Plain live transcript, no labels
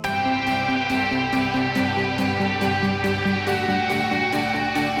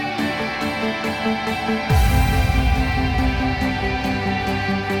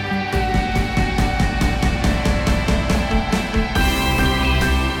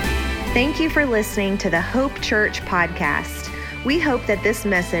Thank you for listening to the Hope Church podcast. We hope that this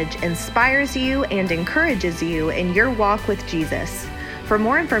message inspires you and encourages you in your walk with Jesus. For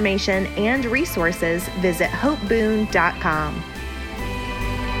more information and resources, visit hopeboone.com.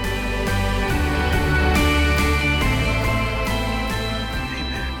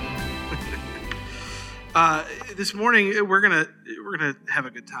 This morning we're gonna have a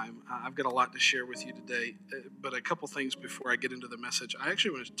good time. I've got a lot to share with you today, but a couple things before I get into the message. I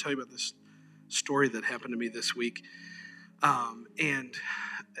actually want to tell you about this story that happened to me this week, and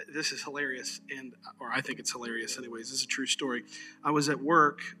this is hilarious, or I think it's hilarious. Anyways, this is a true story. I was at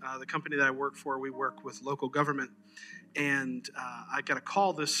work. The company that I work for, we work with local government, and I got a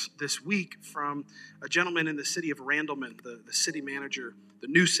call this week from a gentleman in the city of Randleman, the city manager. The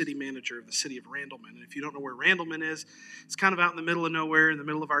new city manager of the city of Randleman. And if you don't know where Randleman is, it's kind of out in the middle of nowhere, in the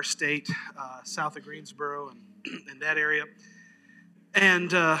middle of our state, south of Greensboro and that area.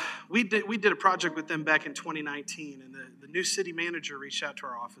 And we did a project with them back in 2019, and the new city manager reached out to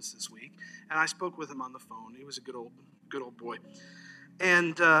our office this week, and I spoke with him on the phone. He was a good old boy.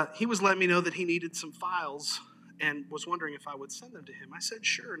 And he was letting me know that he needed some files and was wondering if I would send them to him. I said,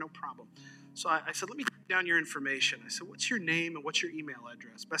 sure, no problem. So I said, let me take down your information. I said, what's your name and what's your email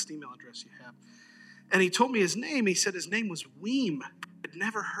address, best email address you have? And he told me his name. He said his name was Weem. I'd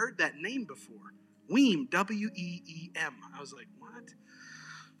never heard that name before. Weem, W-E-E-M. I was like, what?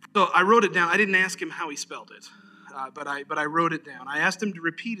 So I wrote it down. I didn't ask him how he spelled it, but I wrote it down. I asked him to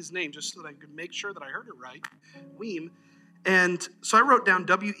repeat his name just so that I could make sure that I heard it right, Weem. And so I wrote down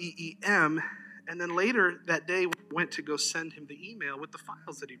W-E-E-M, and then later that day went to go send him the email with the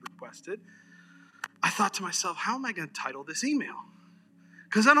files that he requested. I thought to myself, how am I going to title this email?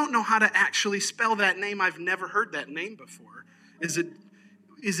 Because I don't know how to actually spell that name. I've never heard that name before. Is it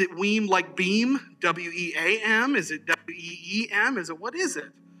Weem like beam? W-E-A-M? Is it W-E-E-M? What is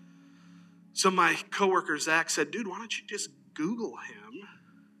it? So my coworker Zach said, dude, why don't you just Google him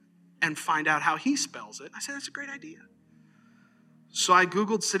and find out how he spells it? I said, that's a great idea. So I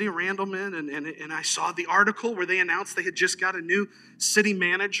Googled City of Randleman, and I saw the article where they announced they had just got a new city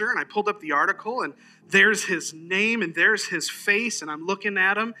manager, and I pulled up the article, and there's his name, and there's his face, and I'm looking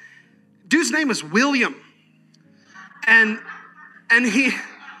at him. Dude's name is William. And he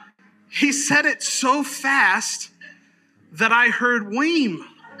said it so fast that I heard Weem.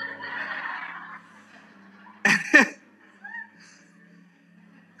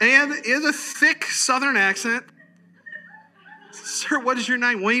 And in a thick Southern accent, sir, what is your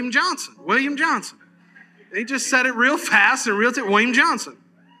name? William Johnson. William Johnson. And he just said it real fast and William Johnson.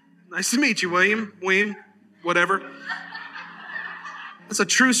 Nice to meet you, William. Whatever. That's a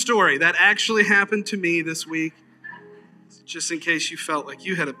true story. That actually happened to me this week. Just in case you felt like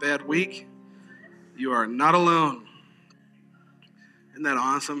you had a bad week, you are not alone. Isn't that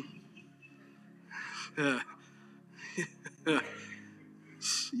awesome?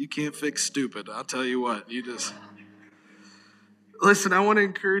 You can't fix stupid. I'll tell you what. Listen, I want to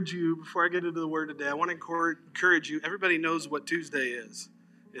encourage you, before I get into the word today, I want to encourage you. Everybody knows what Tuesday is.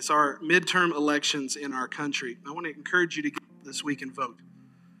 It's our midterm elections in our country. I want to encourage you to get this week and vote.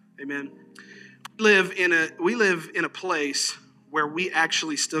 Amen. We live in a place where we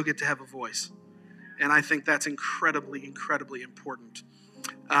actually still get to have a voice. And I think that's incredibly, incredibly important.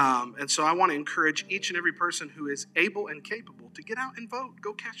 And so I want to encourage each and every person who is able and capable to get out and vote.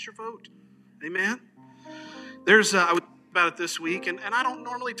 Go cast your vote. Amen. I was about it this week, and I don't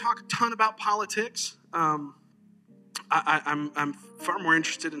normally talk a ton about politics. I'm far more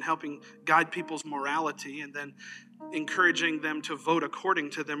interested in helping guide people's morality and then encouraging them to vote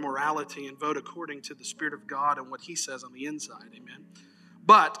according to their morality and vote according to the Spirit of God and what He says on the inside. Amen.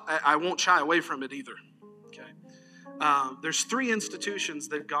 But I won't shy away from it either. Okay. There's three institutions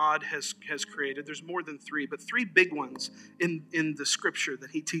that God has created. There's more than three, but three big ones in the Scripture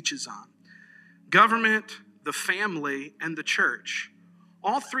that He teaches on: government, the family, and the church.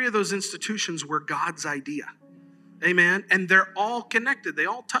 All three of those institutions were God's idea. Amen. And they're all connected. They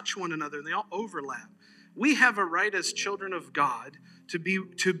all touch one another, and they all overlap. We have a right as children of God to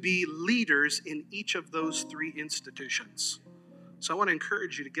be leaders in each of those three institutions. So I want to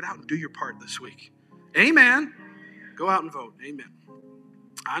encourage you to get out and do your part this week. Amen. Go out and vote. Amen.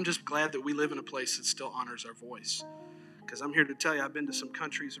 I'm just glad that we live in a place that still honors our voice. Because I'm here to tell you, I've been to some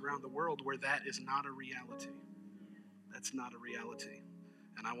countries around the world where that is not a reality. That's not a reality.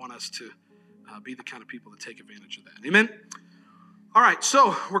 And I want us to be the kind of people that take advantage of that. Amen? All right,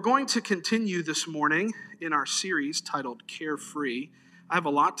 so we're going to continue this morning in our series titled Carefree. I have a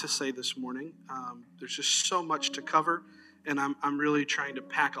lot to say this morning. There's just so much to cover, and I'm really trying to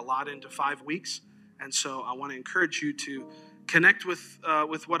pack a lot into 5 weeks. And so I want to encourage you to connect with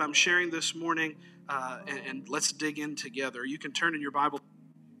what I'm sharing this morning, and let's dig in together. You can turn in your Bible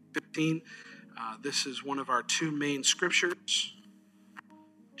 15. This is one of our two main scriptures,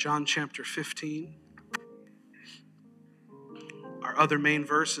 John chapter 15. Our other main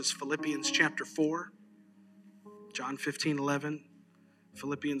verse is Philippians chapter 4, John 15:11,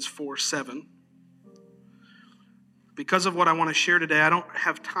 Philippians 4:7. Because of what I want to share today, I don't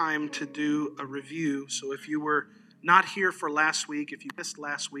have time to do a review. So if you were not here for last week, if you missed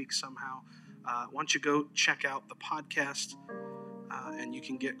last week somehow, why don't you go check out the podcast and you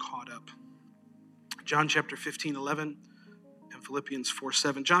can get caught up. John chapter 15:11 and Philippians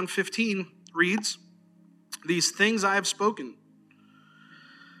 4:7. John 15 reads, "These things I have spoken.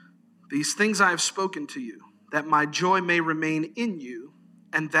 These things I have spoken to you, that my joy may remain in you,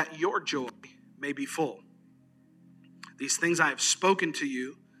 and that your joy may be full. These things I have spoken to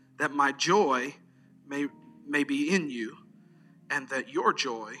you, that my joy may be in you, and that your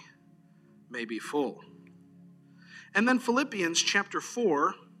joy may be full." And then Philippians chapter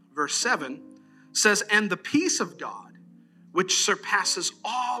 4, verse 7 says, "And the peace of God, which surpasses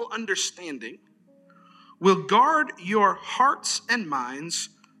all understanding, will guard your hearts and minds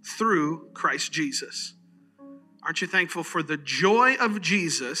through Christ Jesus." Aren't you thankful for the joy of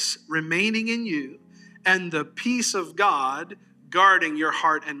Jesus remaining in you and the peace of God guarding your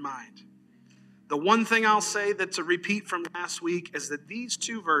heart and mind? The one thing I'll say that's a repeat from last week is that these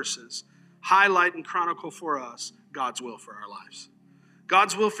two verses highlight and chronicle for us God's will for our lives.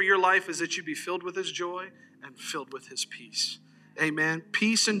 God's will for your life is that you be filled with His joy and filled with His peace. Amen.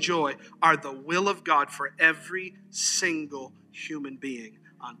 Peace and joy are the will of God for every single human being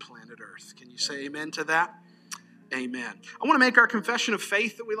on planet Earth. Can you say amen to that? Amen. I want to make our confession of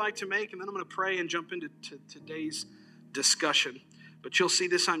faith that we like to make, and then I'm going to pray and jump into today's discussion. But you'll see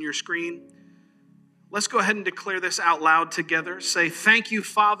this on your screen. Let's go ahead and declare this out loud together. Say, "Thank you,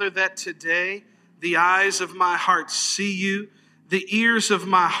 Father, that today the eyes of my heart see you, the ears of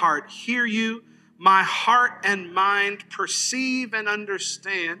my heart hear you, my heart and mind perceive and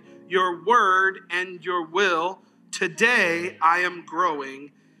understand your word and your will. Today I am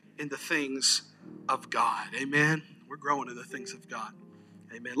growing in the things of God." Amen. We're growing in the things of God.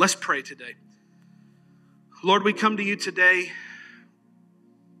 Amen. Let's pray today. Lord, we come to you today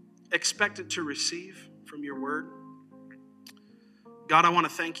expectant to receive from your word. God, I want to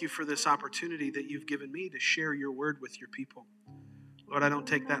thank you for this opportunity that you've given me to share your word with your people. Lord, I don't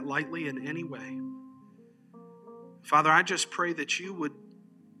take that lightly in any way. Father, I just pray that you would,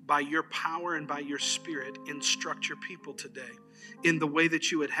 by your power and by your Spirit, instruct your people today in the way that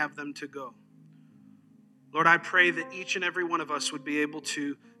you would have them to go. Lord, I pray that each and every one of us would be able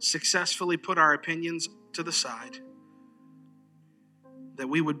to successfully put our opinions to the side, that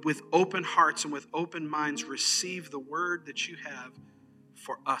we would, with open hearts and with open minds, receive the word that you have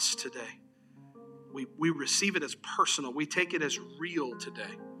for us today. We receive it as personal. We take it as real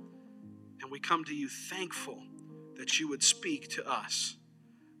today. And we come to you thankful that you would speak to us.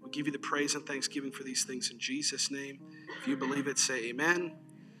 We give you the praise and thanksgiving for these things in Jesus' name. If you believe it, say amen,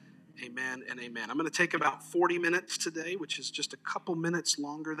 amen, and amen. I'm going to take about 40 minutes today, which is just a couple minutes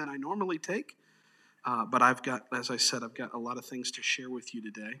longer than I normally take. But I've got, as I said, I've got a lot of things to share with you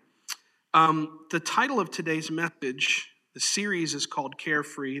today. The title of today's message, the series is called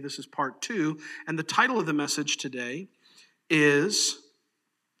Carefree. This is part 2. And the title of the message today is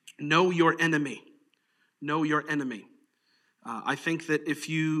Know Your Enemy. Know your enemy. I think that if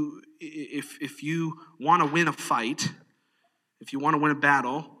you want to win a fight, if you want to win a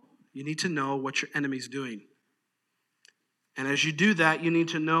battle, you need to know what your enemy's doing. And as you do that, you need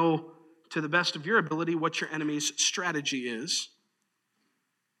to know to the best of your ability what your enemy's strategy is.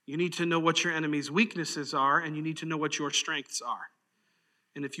 You need to know what your enemy's weaknesses are, and you need to know what your strengths are.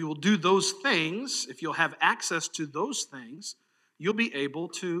 And if you will do those things, if you'll have access to those things, you'll be able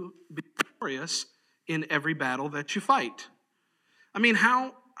to be victorious in every battle that you fight. I mean,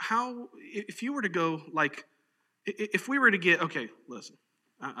 how if you were to go, like, if we were to get, okay, listen,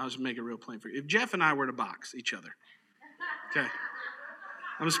 I'll just make it real plain for you. If Jeff and I were to box each other, okay,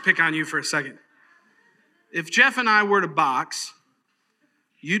 I'm just pick on you for a second. If Jeff and I were to box,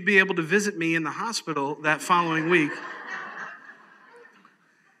 you'd be able to visit me in the hospital that following week,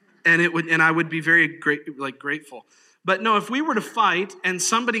 and I would be very grateful. But no, if we were to fight and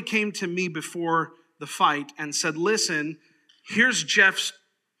somebody came to me before the fight and said, "Listen, here's Jeff's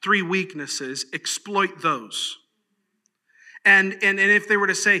 3 weaknesses, exploit those." And if they were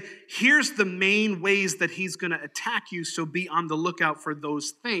to say, "Here's the main ways that he's going to attack you, so be on the lookout for those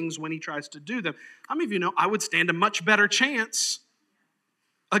things when he tries to do them," how many of you know I would stand a much better chance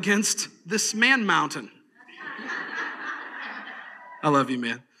against this man mountain? I love you,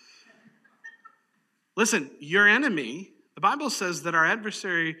 man. Listen, your enemy, the Bible says that our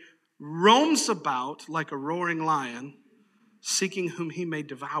adversary roams about like a roaring lion, seeking whom he may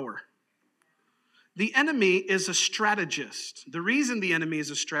devour. The enemy is a strategist. The reason the enemy is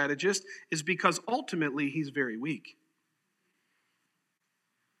a strategist is because ultimately he's very weak.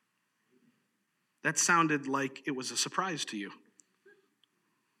 That sounded like it was a surprise to you.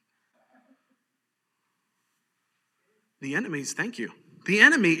 Thank you. The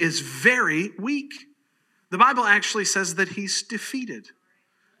enemy is very weak. The Bible actually says that he's defeated,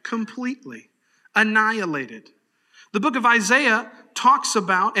 completely, annihilated. The book of Isaiah talks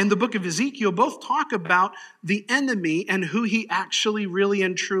about, and the book of Ezekiel both talk about the enemy and who he actually really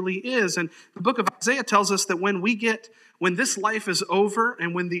and truly is. And the book of Isaiah tells us that when this life is over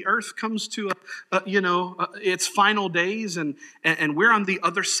and when the earth comes to its final days and we're on the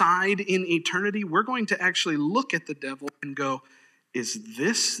other side in eternity, we're going to actually look at the devil and go, is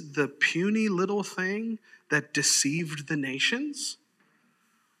this the puny little thing that deceived the nations?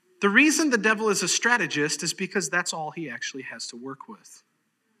 The reason the devil is a strategist is because that's all he actually has to work with.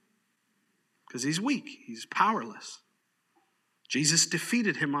 Because he's weak, he's powerless. Jesus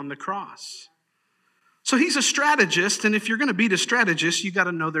defeated him on the cross. So he's a strategist, and if you're going to beat a strategist, you got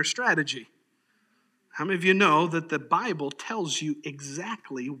to know their strategy. How many of you know that the Bible tells you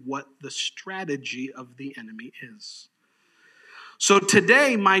exactly what the strategy of the enemy is? So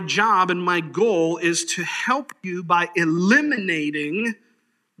today, my job and my goal is to help you by eliminating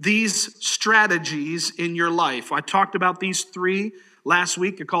these strategies in your life. I talked about these three last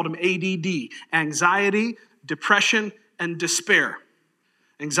week. I called them ADD: anxiety, depression, and despair.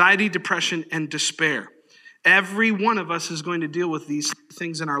 Anxiety, depression, and despair. Every one of us is going to deal with these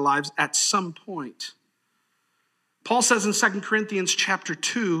things in our lives at some point. Paul says in 2 Corinthians chapter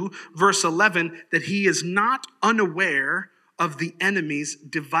 2, verse 11, that he is not unaware of the enemy's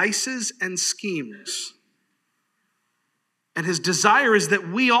devices and schemes. And his desire is that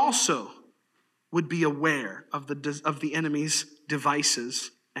we also would be aware of the enemy's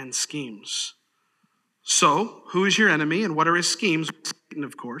devices and schemes. So, who is your enemy and what are his schemes? Satan,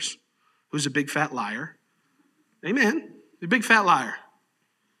 of course, who's a big fat liar. Amen. A big fat liar.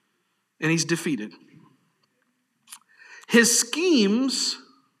 And he's defeated. His schemes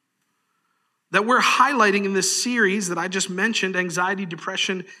that we're highlighting in this series that I just mentioned, anxiety,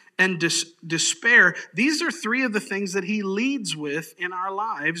 depression, and despair, these are three of the things that he leads with in our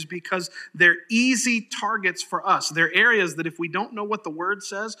lives because they're easy targets for us. They're areas that if we don't know what the word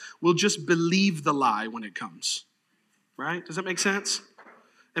says, we'll just believe the lie when it comes. Right? Does that make sense?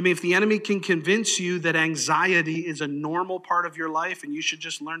 I mean, if the enemy can convince you that anxiety is a normal part of your life and you should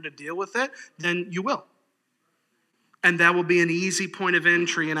just learn to deal with it, then you will. And that will be an easy point of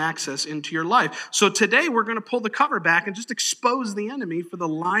entry and access into your life. So today we're going to pull the cover back and just expose the enemy for the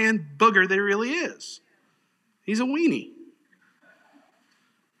lion booger that he really is. He's a weenie.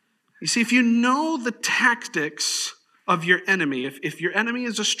 You see, if you know the tactics of your enemy, if your enemy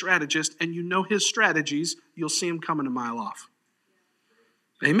is a strategist and you know his strategies, you'll see him coming a mile off.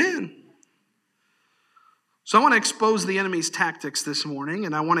 Amen. So I want to expose the enemy's tactics this morning,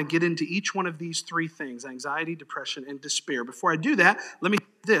 and I want to get into each one of these three things: anxiety, depression, and despair. Before I do that, let me say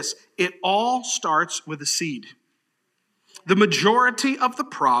this. It all starts with a seed. The majority of the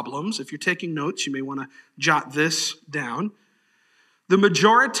problems, if you're taking notes, you may want to jot this down. The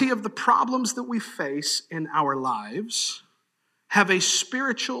majority of the problems that we face in our lives have a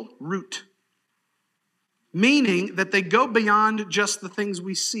spiritual root, meaning that they go beyond just the things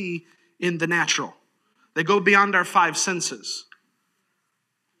we see in the natural. They go beyond our five senses.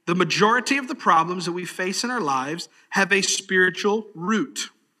 The majority of the problems that we face in our lives have a spiritual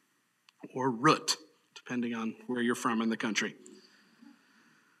root, or root, depending on where you're from in the country.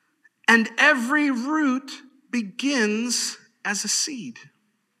 And every root begins as a seed.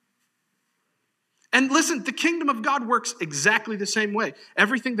 And listen, the kingdom of God works exactly the same way.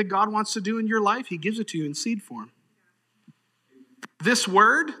 Everything that God wants to do in your life, he gives it to you in seed form. This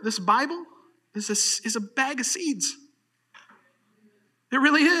word, this Bible, is a bag of seeds. It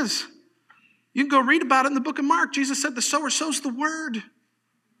really is. You can go read about it in the book of Mark. Jesus said the sower sows the word.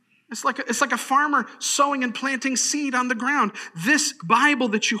 It's like a farmer sowing and planting seed on the ground. This Bible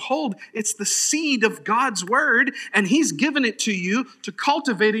that you hold, it's the seed of God's word, and he's given it to you to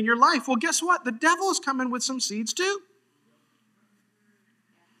cultivate in your life. Well, guess what? The devil is coming with some seeds too.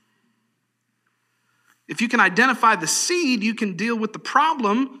 If you can identify the seed, you can deal with the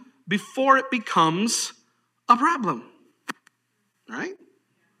problem before it becomes a problem. Right?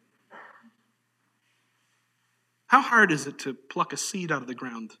 How hard is it to pluck a seed out of the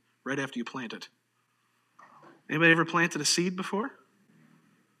ground right after you plant it? Anybody ever planted a seed before?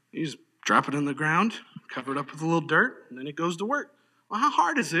 You just drop it in the ground, cover it up with a little dirt, and then it goes to work. Well, how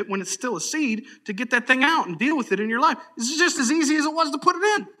hard is it when it's still a seed to get that thing out and deal with it in your life? It's just as easy as it was to put it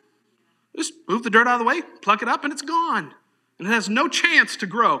in. Just move the dirt out of the way, pluck it up, and it's gone. And it has no chance to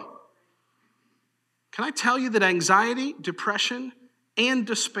grow. Can I tell you that anxiety, depression, and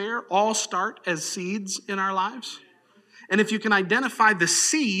despair all start as seeds in our lives? And if you can identify the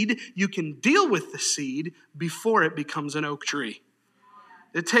seed, you can deal with the seed before it becomes an oak tree.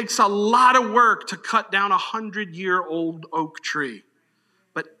 It takes a lot of work to cut down a 100-year-old oak tree.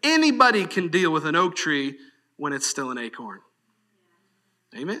 But anybody can deal with an oak tree when it's still an acorn.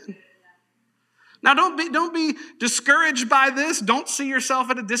 Amen. Now, don't be discouraged by this. Don't see yourself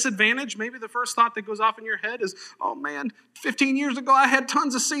at a disadvantage. Maybe the first thought that goes off in your head is, oh man, 15 years ago I had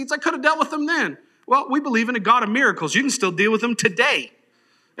tons of seeds. I could have dealt with them then. Well, we believe in a God of miracles. You can still deal with them today.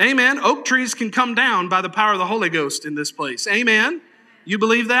 Amen. Oak trees can come down by the power of the Holy Ghost in this place. Amen. You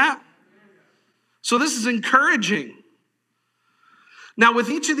believe that? So this is encouraging. Now, with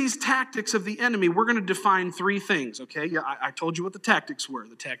each of these tactics of the enemy, we're going to define three things, okay? Yeah, I told you what the tactics were.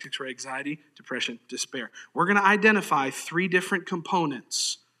 The tactics were anxiety, depression, despair. We're going to identify three different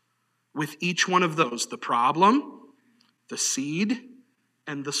components with each one of those: the problem, the seed,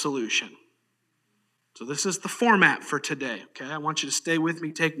 and the solution. So this is the format for today, okay? I want you to stay with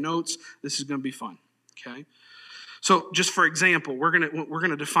me, take notes. This is going to be fun, okay? So just for example, we're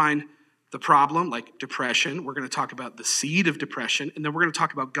going to define the problem, like depression. We're going to talk about the seed of depression, and then we're going to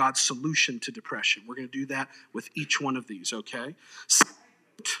talk about God's solution to depression. We're going to do that with each one of these, okay?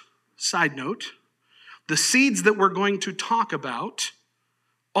 Side note, the seeds that we're going to talk about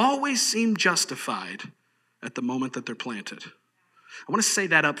always seem justified at the moment that they're planted. I want to say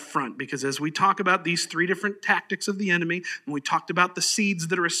that up front, because as we talk about these three different tactics of the enemy, and we talked about the seeds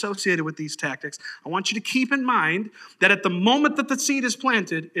that are associated with these tactics, I want you to keep in mind that at the moment that the seed is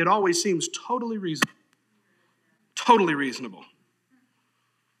planted, it always seems totally reasonable. Totally reasonable.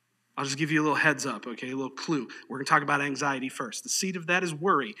 I'll just give you a little heads up, okay, a little clue. We're going to talk about anxiety first. The seed of that is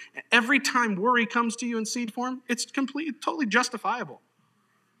worry. And every time worry comes to you in seed form, it's totally justifiable.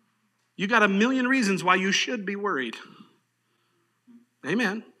 You got a million reasons why you should be worried.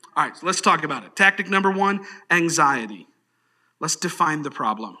 Amen. All right, so let's talk about it. Tactic number one, anxiety. Let's define the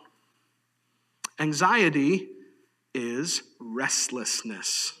problem. Anxiety is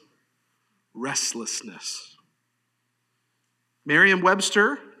restlessness. Restlessness.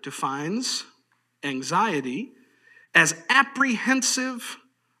 Merriam-Webster defines anxiety as apprehensive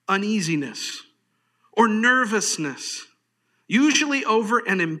uneasiness or nervousness, usually over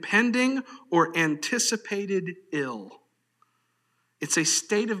an impending or anticipated ill. It's a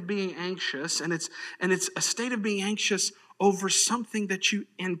state of being anxious, and it's a state of being anxious over something that you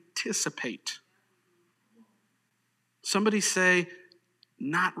anticipate. Somebody say,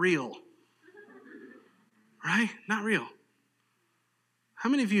 not real. Right? Not real.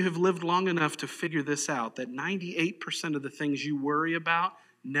 How many of you have lived long enough to figure this out, that 98% of the things you worry about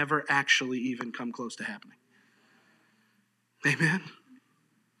never actually even come close to happening? Amen?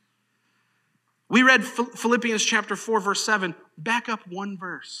 We read Philippians chapter 4, verse 7. Back up one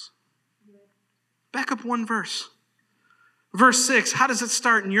verse. Back up one verse. Verse 6, how does it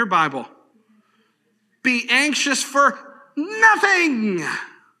start in your Bible? Be anxious for nothing.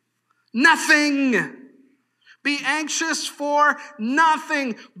 Nothing. Be anxious for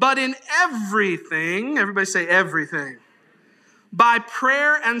nothing, but in everything, everybody say everything. By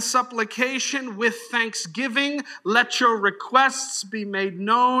prayer and supplication with thanksgiving, let your requests be made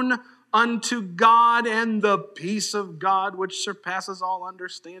known unto God, and the peace of God, which surpasses all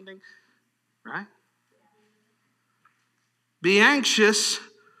understanding. Right? Be anxious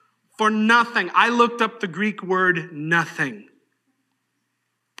for nothing. I looked up the Greek word nothing.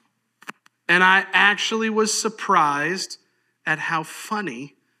 And I actually was surprised at how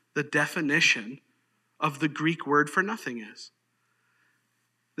funny the definition of the Greek word for nothing is.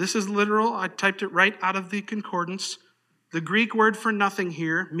 This is literal. I typed it right out of the concordance. The Greek word for nothing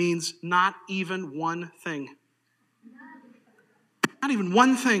here means not even one thing. Not even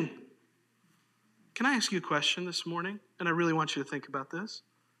one thing. Can I ask you a question this morning? And I really want you to think about this.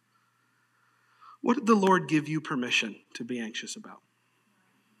 What did the Lord give you permission to be anxious about?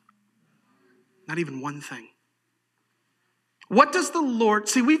 Not even one thing. What does the Lord...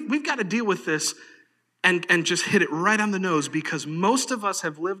 See, we've got to deal with this and just hit it right on the nose, because most of us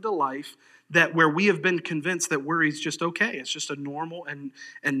have lived a life where we have been convinced that worry is just okay. It's just a normal and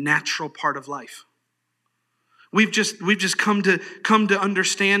natural part of life. We've just come to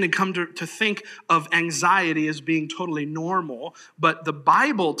understand and come to think of anxiety as being totally normal. But the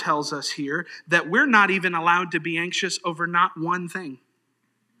Bible tells us here that we're not even allowed to be anxious over not one thing.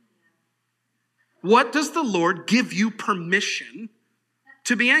 What does the Lord give you permission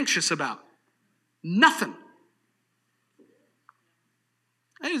to be anxious about? Nothing.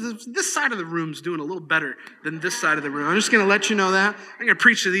 Hey, this side of the room's doing a little better than this side of the room. I'm just going to let you know that. I'm going to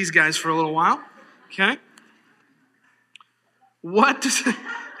preach to these guys for a little while. Okay? What does it...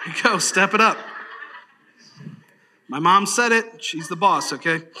 Go, step it up. My mom said it. She's the boss,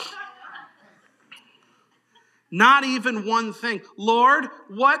 okay? Not even one thing. Lord,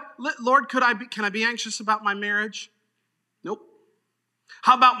 can I be anxious about my marriage? Nope.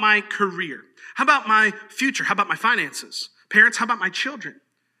 How about my career? How about my future? How about my finances? Parents, how about my children?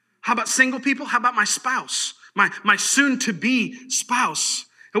 How about single people? How about my spouse? My soon-to-be spouse?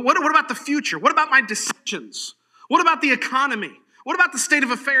 What about the future? What about my decisions? What about the economy? What about the state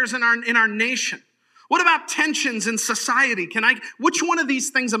of affairs in our nation? What about tensions in society? Which one of these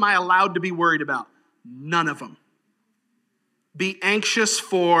things am I allowed to be worried about? None of them. Be anxious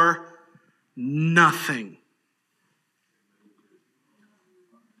for nothing.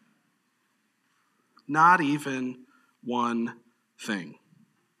 Not even one thing.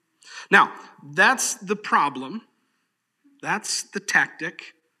 Now, that's the problem. That's the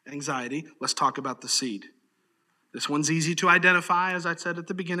tactic, anxiety. Let's talk about the seed. This one's easy to identify, as I said at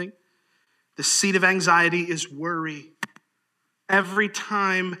the beginning. The seed of anxiety is worry. Every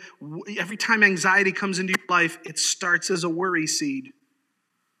time anxiety comes into your life, it starts as a worry seed.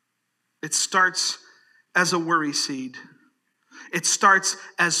 It starts as a worry seed. It starts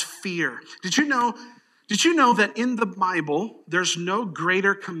as fear. Did you know that in the Bible, there's no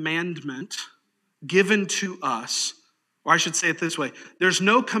greater commandment given to us, or I should say it this way, there's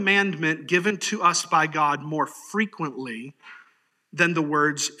no commandment given to us by God more frequently than the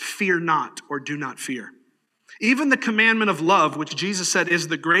words fear not or do not fear. Even the commandment of love, which Jesus said is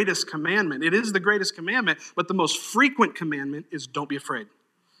the greatest commandment, it is the greatest commandment, but the most frequent commandment is don't be afraid.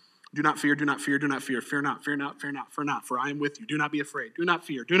 Do not fear, do not fear, do not fear. Fear not, fear not, fear not, fear not, for I am with you. Do not be afraid. Do not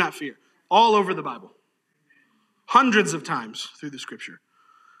fear, do not fear. All over the Bible. Hundreds of times through the scripture.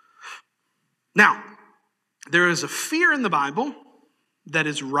 Now, there is a fear in the Bible that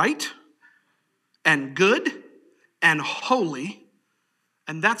is right and good and holy,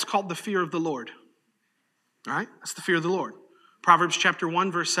 and that's called the fear of the Lord. All right? That's the fear of the Lord. Proverbs chapter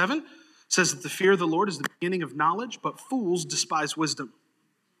 1, verse 7 says that the fear of the Lord is the beginning of knowledge, but fools despise wisdom.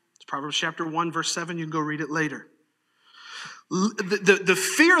 It's Proverbs chapter 1, verse 7. You can go read it later. The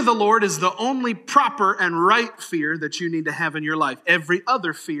fear of the Lord is the only proper and right fear that you need to have in your life. Every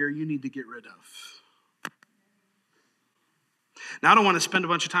other fear you need to get rid of. Now, I don't want to spend a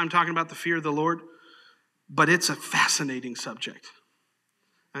bunch of time talking about the fear of the Lord, but it's a fascinating subject.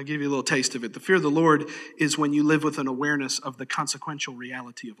 I'll give you a little taste of it. The fear of the Lord is when you live with an awareness of the consequential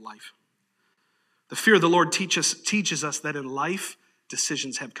reality of life. The fear of the Lord teaches us that in life,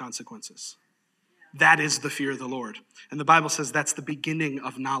 decisions have consequences. That is the fear of the Lord. And the Bible says that's the beginning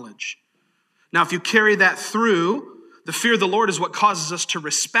of knowledge. Now, if you carry that through, the fear of the Lord is what causes us to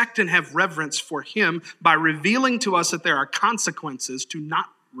respect and have reverence for Him by revealing to us that there are consequences to not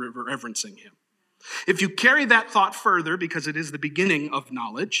reverencing Him. If you carry that thought further, because it is the beginning of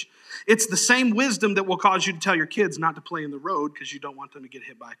knowledge, it's the same wisdom that will cause you to tell your kids not to play in the road because you don't want them to get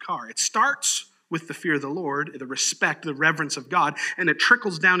hit by a car. It starts with the fear of the Lord, the respect, the reverence of God, and it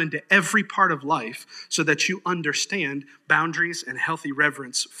trickles down into every part of life so that you understand boundaries and healthy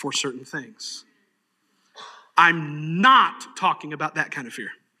reverence for certain things. I'm not talking about that kind of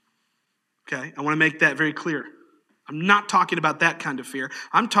fear. Okay? I want to make that very clear. I'm not talking about that kind of fear.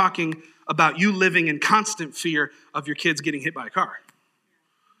 I'm talking about you living in constant fear of your kids getting hit by a car.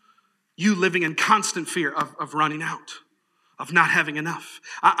 You living in constant fear of running out, of not having enough.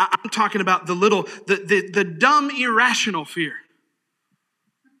 I'm talking about the dumb, irrational fear.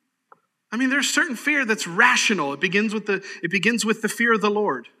 I mean, there's certain fear that's rational. It begins with the fear of the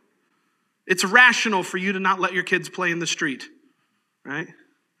Lord. It's rational for you to not let your kids play in the street, right?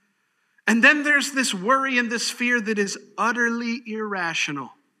 And then there's this worry and this fear that is utterly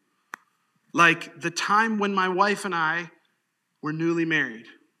irrational. Like the time when my wife and I were newly married.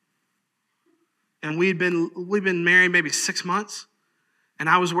 And we'd been married maybe 6 months. And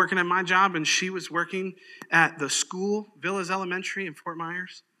I was working at my job and she was working at the school, Villas Elementary in Fort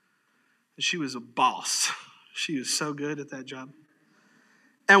Myers. And she was a boss. She was so good at that job.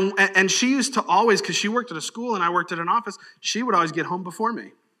 And she used to always, because she worked at a school and I worked at an office, she would always get home before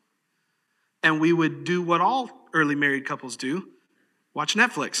me. And we would do what all early married couples do, watch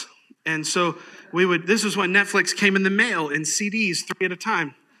Netflix. And so this was when Netflix came in the mail in CDs 3 at a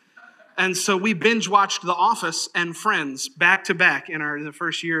time. And so we binge watched The Office and Friends back to back in the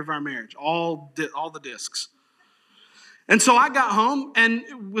first year of our marriage, all the discs. And so I got home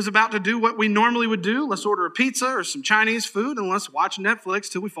and was about to do what we normally would do. Let's order a pizza or some Chinese food and let's watch Netflix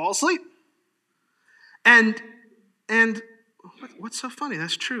till we fall asleep. And what's so funny?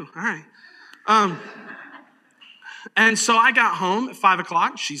 That's true. All right. And so I got home at 5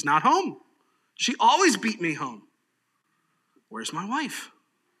 o'clock. She's not home. She always beat me home. Where's my wife?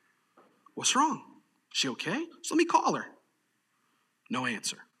 What's wrong? Is she okay? So let me call her. No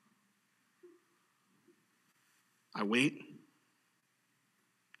answer. I wait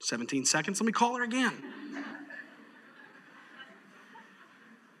 17 seconds. Let me call her again.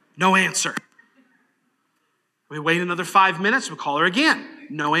 No answer. We wait another 5 minutes. We'll call her again.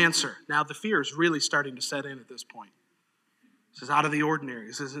 No answer. Now the fear is really starting to set in at this point. This is out of the ordinary.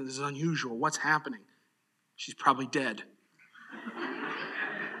 This is unusual. What's happening? She's probably dead.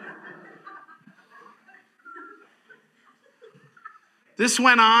 This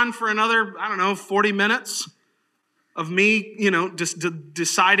went on for another, 40 minutes of me, just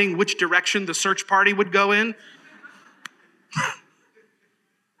deciding which direction the search party would go in.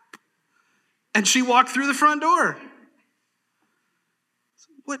 And she walked through the front door.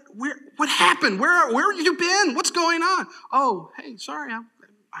 What happened? Where have you been? What's going on? Oh, hey, sorry,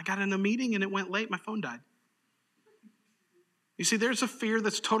 I got in a meeting and it went late. My phone died. You see, there's a fear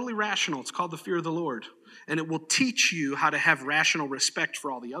that's totally rational. It's called the fear of the Lord. And it will teach you how to have rational respect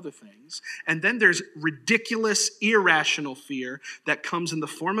for all the other things. And then there's ridiculous, irrational fear that comes in the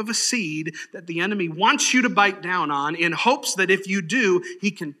form of a seed that the enemy wants you to bite down on in hopes that if you do,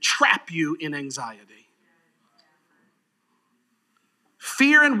 he can trap you in anxiety.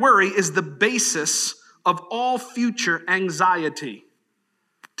 Fear and worry is the basis of all future anxiety.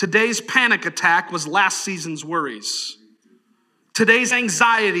 Today's panic attack was last season's worries. Today's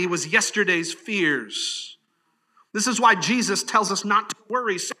anxiety was yesterday's fears. This is why Jesus tells us not to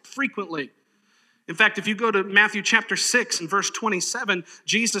worry so frequently. In fact, if you go to Matthew chapter 6 and verse 27,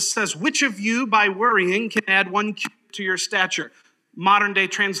 Jesus says, which of you by worrying can add 1 cubit to your stature? Modern day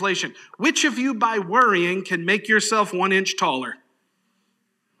translation. Which of you by worrying can make yourself 1 inch taller?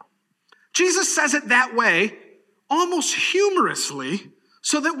 Jesus says it that way, almost humorously,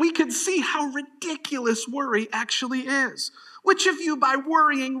 so that we can see how ridiculous worry actually is. Which of you, by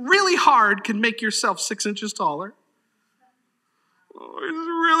worrying really hard, can make yourself 6 inches taller? Oh, I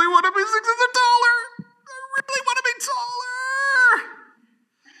really want to be 6 inches taller. I really want to be taller.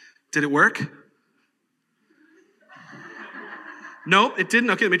 Did it work? Nope, it didn't.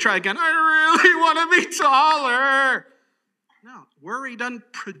 Okay, let me try again. I really want to be taller. No, worry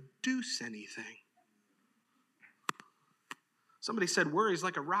doesn't produce anything. Somebody said worry is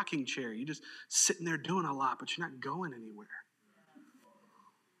like a rocking chair. You're just sitting there doing a lot, but you're not going anywhere.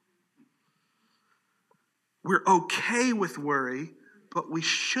 We're okay with worry, but we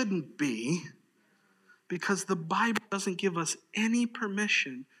shouldn't be, because the Bible doesn't give us any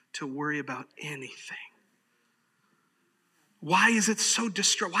permission to worry about anything. Why is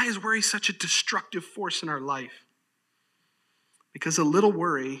worry such a destructive force in our life? Because a little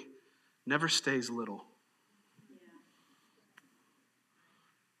worry never stays little.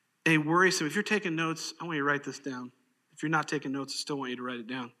 A worrisome, if you're taking notes, I want you to write this down. If you're not taking notes, I still want you to write it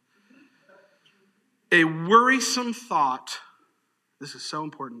down. A worrisome thought, this is so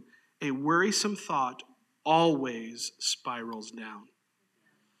important, a worrisome thought always spirals down.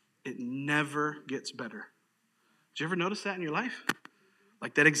 It never gets better. Did you ever notice that in your life?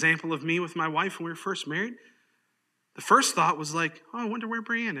 Like that example of me with my wife when we were first married? The first thought was like, oh, I wonder where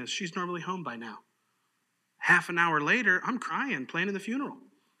Brianne is. She's normally home by now. Half an hour later, I'm crying, planning the funeral.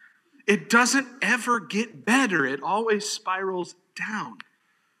 It doesn't ever get better. It always spirals down.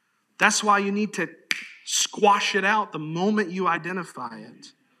 That's why you need to squash it out the moment you identify it.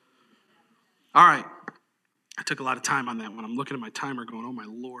 All right. I took a lot of time on that one. I'm looking at my timer going, oh my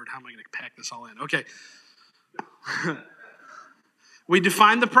Lord, how am I going to pack this all in? Okay. We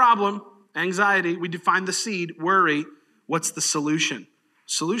defined the problem, anxiety. We defined the seed, worry. What's the solution?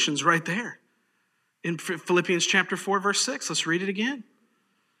 Solution's right there. In Philippians chapter 4, verse 6. Let's read it again.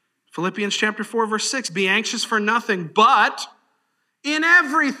 Philippians chapter 4, verse 6. Be anxious for nothing, but in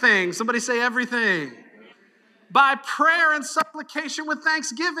everything. Somebody say everything. By prayer and supplication with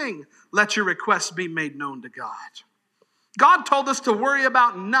thanksgiving, let your requests be made known to God. God told us to worry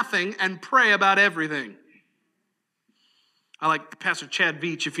about nothing and pray about everything. I like Pastor Chad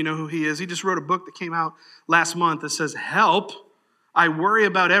Veach, if you know who he is. He just wrote a book that came out last month that says, Help, I worry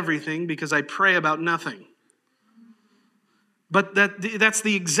about everything because I pray about nothing. But that's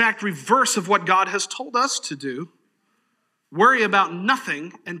the exact reverse of what God has told us to do. Worry about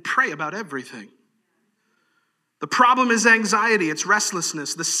nothing and pray about everything. The problem is anxiety. It's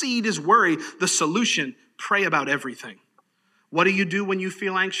restlessness. The seed is worry. The solution, pray about everything. What do you do when you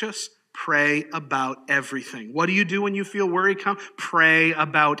feel anxious? Pray about everything. What do you do when you feel worry come? Pray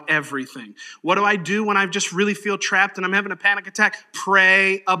about everything. What do I do when I just really feel trapped and I'm having a panic attack?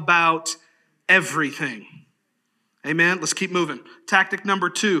 Pray about everything. Amen? Let's keep moving. Tactic number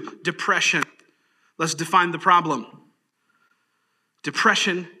 2, depression. Let's define the problem.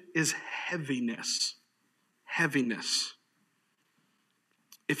 Depression is heaviness. Heaviness.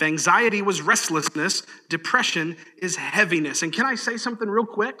 If anxiety was restlessness, depression is heaviness. And can I say something real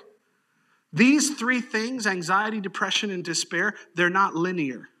quick? These 3 things, anxiety, depression, and despair, they're not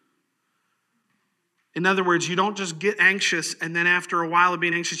linear. In other words, you don't just get anxious and then after a while of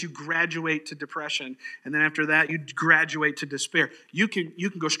being anxious, you graduate to depression. And then after that, you graduate to despair. You can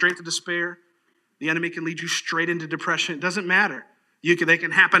go straight to despair. The enemy can lead you straight into depression. It doesn't matter. They can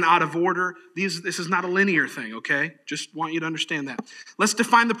happen out of order. This is not a linear thing, okay? Just want you to understand that. Let's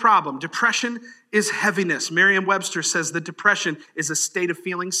define the problem. Depression is heaviness. Merriam-Webster says that depression is a state of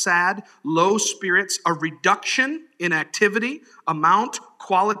feeling sad, low spirits, a reduction in activity, amount,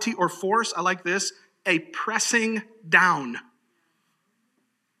 quality, or force. I like this. A pressing down.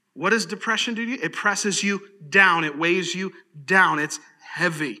 What does depression do to you? It presses you down. It weighs you down. It's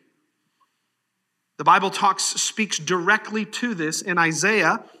heavy. The Bible speaks directly to this in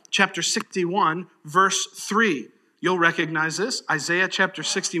Isaiah chapter 61, verse 3. You'll recognize this. Isaiah chapter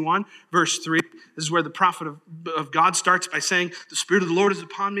 61, verse 3. This is where the prophet of God starts by saying, the Spirit of the Lord is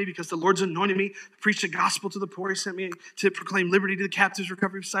upon me because the Lord's anointed me to preach the gospel to the poor. He sent me to proclaim liberty to the captives,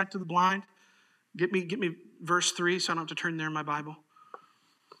 recovery of sight to the blind. Get me verse 3 so I don't have to turn there in my Bible.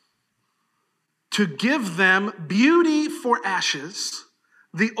 To give them beauty for ashes,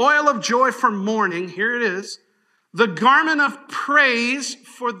 the oil of joy for mourning, here it is, the garment of praise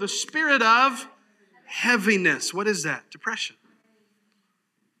for the spirit of heaviness. What is that? Depression.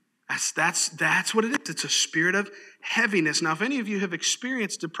 That's what it is. It's a spirit of heaviness. Now, if any of you have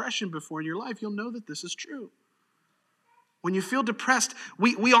experienced depression before in your life, you'll know that this is true. When you feel depressed,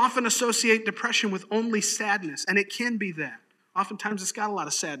 we often associate depression with only sadness, and it can be that. Oftentimes, it's got a lot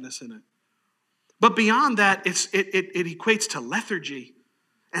of sadness in it. But beyond that, it equates to lethargy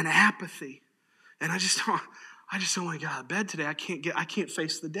and apathy. And I just don't want to get out of bed today. I can't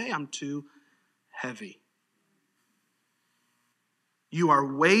face the day. I'm too heavy. You are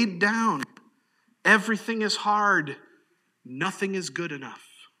weighed down. Everything is hard. Nothing is good enough.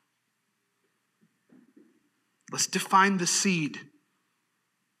 Let's define the seed.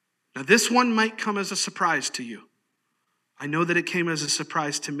 Now, this one might come as a surprise to you. I know that it came as a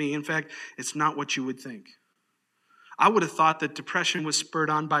surprise to me. In fact, it's not what you would think. I would have thought that depression was spurred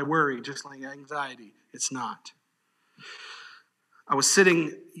on by worry, just like anxiety. It's not. I was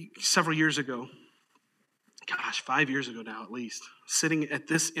sitting several years ago, 5 years ago now at least, sitting at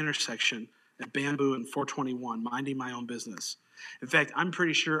this intersection at Bamboo and 421, minding my own business. In fact, I'm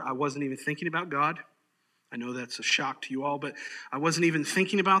pretty sure I wasn't even thinking about God. I know that's a shock to you all, but I wasn't even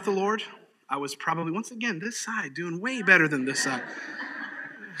thinking about the Lord. I was probably, once again, this side, doing way better than this side.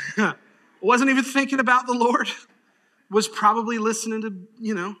 Wasn't even thinking about the Lord. Was probably listening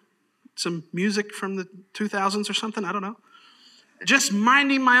to, some music from the 2000s or something. I don't know. Just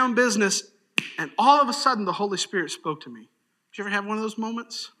minding my own business. And all of a sudden, the Holy Spirit spoke to me. Did you ever have one of those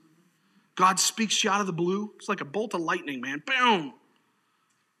moments? God speaks to you out of the blue. It's like a bolt of lightning, man. Boom.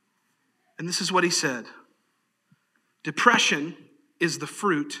 And this is what he said. Depression is the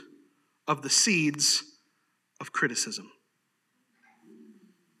fruit of the seeds of criticism.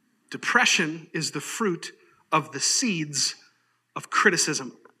 Depression is the fruit of the seeds of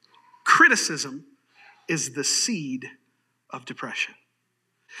criticism. Criticism is the seed of depression.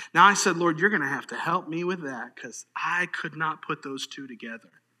 Now I said, Lord, you're going to have to help me with that because I could not put those two together.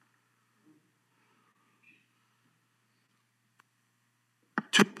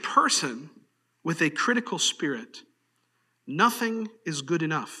 To a person with a critical spirit, nothing is good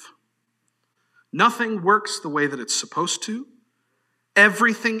enough. Nothing works the way that it's supposed to.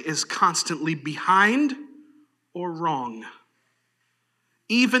 Everything is constantly behind or wrong.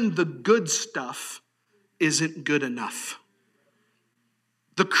 Even the good stuff isn't good enough.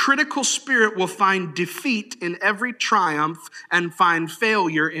 The critical spirit will find defeat in every triumph and find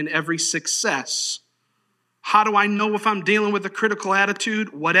failure in every success. How do I know if I'm dealing with a critical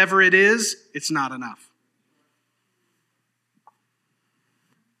attitude? Whatever it is, it's not enough.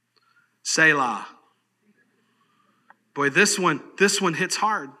 Selah. Boy, this one hits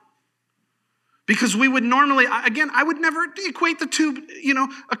hard. Because we would normally, again, I would never equate the two,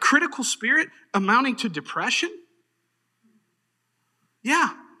 a critical spirit amounting to depression. Yeah,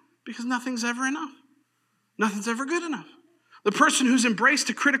 because nothing's ever enough. Nothing's ever good enough. The person who's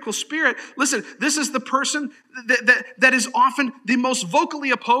embraced a critical spirit, listen, this is the person that is often the most vocally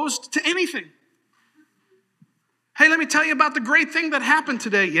opposed to anything. Hey, let me tell you about the great thing that happened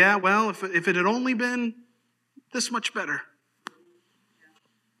today. Yeah, well, if it had only been this much better.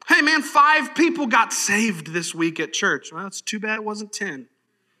 Hey, man, 5 people got saved this week at church. Well, it's too bad it wasn't 10.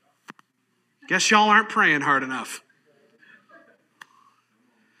 Guess y'all aren't praying hard enough.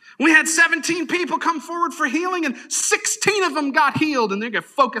 We had 17 people come forward for healing, and 16 of them got healed, and they're going to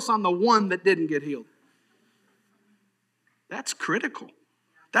focus on the one that didn't get healed. That's critical.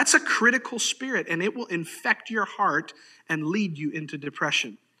 That's a critical spirit, and it will infect your heart and lead you into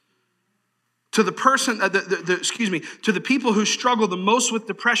depression. To the person, to the people who struggle the most with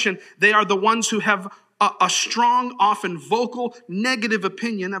depression, they are the ones who have a strong, often vocal, negative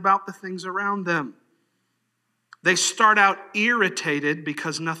opinion about the things around them. They start out irritated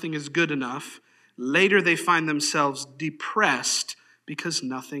because nothing is good enough. Later, they find themselves depressed because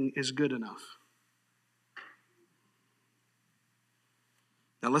nothing is good enough.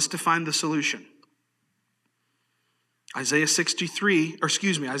 Now, let's define the solution. Isaiah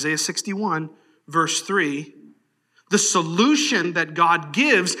 61, verse 3. The solution that God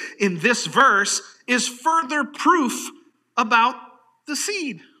gives in this verse is further proof about the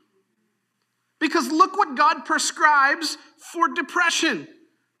seed. Because look what God prescribes for depression.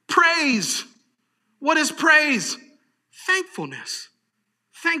 Praise. What is praise? Thankfulness,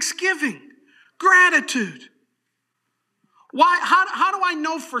 thanksgiving, gratitude. Why? How do I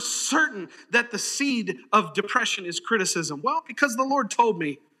know for certain that the seed of depression is criticism? Well, because the Lord told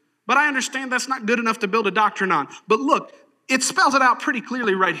me. But I understand that's not good enough to build a doctrine on. But look, it spells it out pretty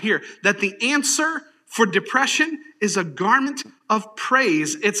clearly right here that the answer for depression is a garment of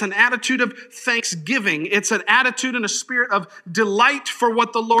praise. It's an attitude of thanksgiving. It's an attitude and a spirit of delight for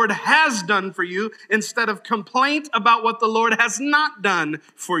what the Lord has done for you instead of complaint about what the Lord has not done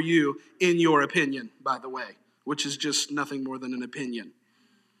for you, in your opinion, by the way, which is just nothing more than an opinion.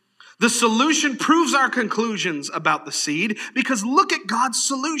 The solution proves our conclusions about the seed because look at God's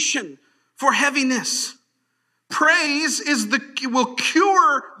solution for heaviness. Praise will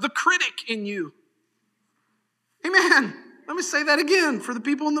cure the critic in you. Amen. Let me say that again for the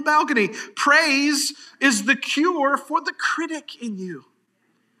people in the balcony. Praise is the cure for the critic in you.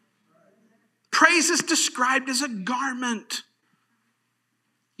 Praise is described as a garment.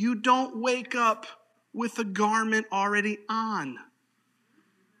 You don't wake up with a garment already on.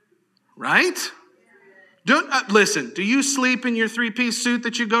 Right? Listen, do you sleep in your 3-piece suit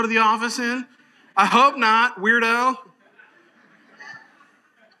that you go to the office in? I hope not, weirdo.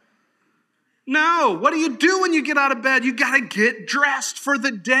 No, what do you do when you get out of bed? You got to get dressed for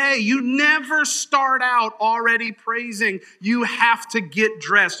the day. You never start out already praising. You have to get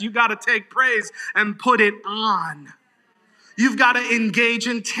dressed. You got to take praise and put it on. You've got to engage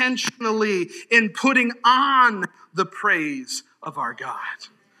intentionally in putting on the praise of our God.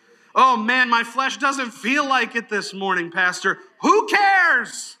 Oh man, my flesh doesn't feel like it this morning, Pastor. Who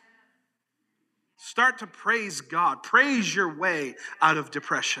cares? Start to praise God. Praise your way out of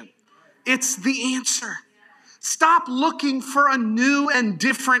depression. It's the answer. Stop looking for a new and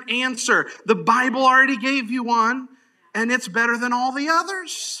different answer. The Bible already gave you one, and it's better than all the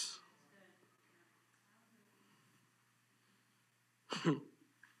others.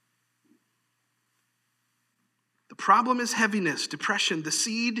 The problem is heaviness, depression. The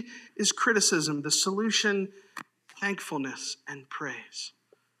seed is criticism. The solution, thankfulness and praise.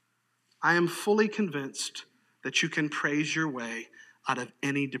 I am fully convinced that you can praise your way out of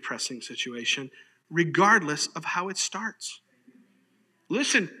any depressing situation, regardless of how it starts.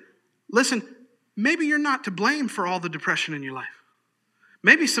 Listen, maybe you're not to blame for all the depression in your life.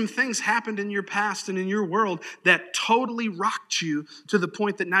 Maybe some things happened in your past and in your world that totally rocked you to the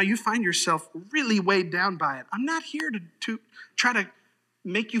point that now you find yourself really weighed down by it. I'm not here to try to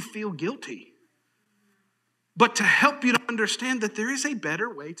make you feel guilty, but to help you to understand that there is a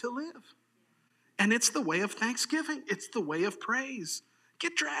better way to live. And it's the way of thanksgiving. It's the way of praise.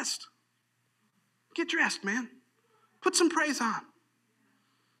 Get dressed. Get dressed, man. Put some praise on.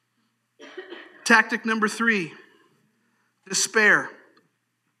 Tactic number 3, despair.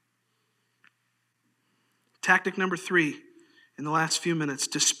 Tactic number 3, in the last few minutes,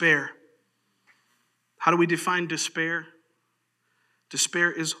 despair. How do we define despair?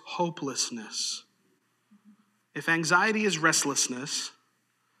 Despair is hopelessness. If anxiety is restlessness,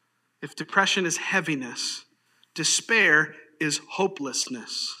 if depression is heaviness, despair is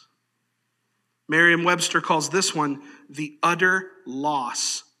hopelessness. Merriam-Webster calls this one the utter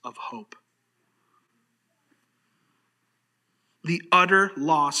loss of hope. The utter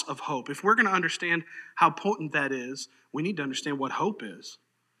loss of hope. If we're going to understand how potent that is, we need to understand what hope is.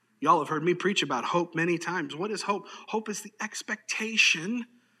 Y'all have heard me preach about hope many times. What is hope? Hope is the expectation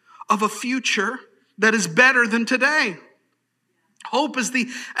of a future that is better than today. Hope is the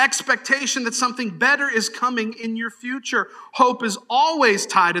expectation that something better is coming in your future. Hope is always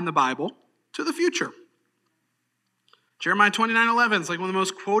tied in the Bible to the future. Jeremiah 29:11 is like one of the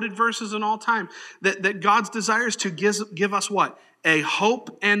most quoted verses in all time. That God's desire is to give us what? A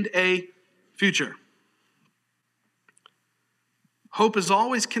hope and a future. Hope is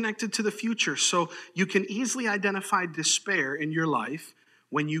always connected to the future, so you can easily identify despair in your life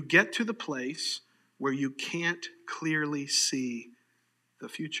when you get to the place where you can't clearly see the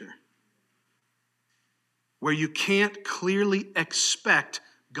future. Where you can't clearly expect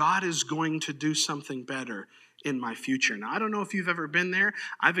God is going to do something better in my future. Now, I don't know if you've ever been there.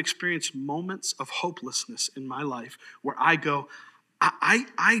 I've experienced moments of hopelessness in my life where I go,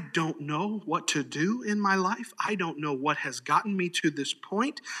 I don't know what to do in my life. I don't know what has gotten me to this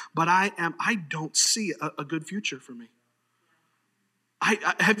point, but I don't see a good future for me.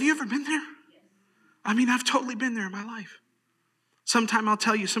 Have you ever been there? I mean, I've totally been there in my life. Sometime I'll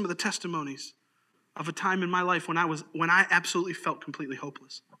tell you some of the testimonies of a time in my life when I absolutely felt completely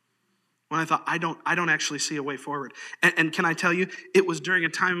hopeless. When I thought, I don't actually see a way forward. And can I tell you, it was during a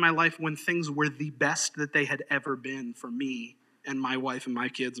time in my life when things were the best that they had ever been for me and my wife and my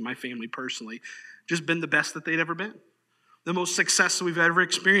kids and my family personally. Just been the best that they'd ever been. The most success we've ever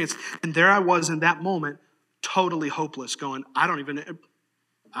experienced. And there I was in that moment, totally hopeless, going, I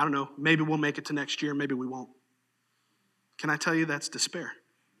don't know, maybe we'll make it to next year, maybe we won't. Can I tell you that's despair?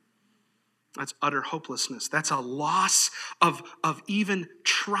 That's utter hopelessness. That's a loss of even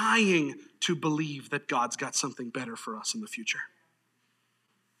trying to believe that God's got something better for us in the future.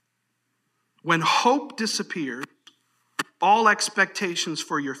 When hope disappears, all expectations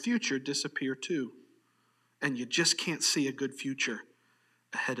for your future disappear too. And you just can't see a good future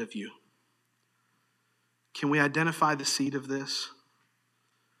ahead of you. Can we identify the seed of this?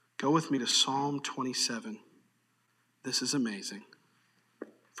 Go with me to Psalm 27. This is amazing.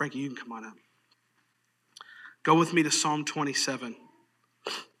 Frankie, you can come on up. Go with me to Psalm 27.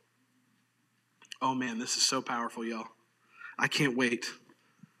 Oh man, this is so powerful, y'all. I can't wait.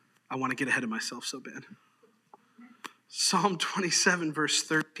 I want to get ahead of myself so bad. Psalm 27, verse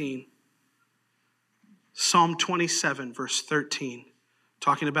 13. Psalm 27, verse 13.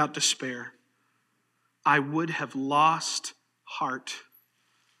 Talking about despair. I would have lost heart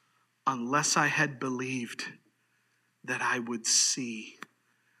unless I had believed that I would see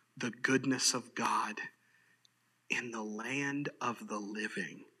the goodness of God in the land of the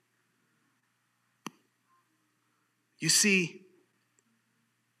living. You see,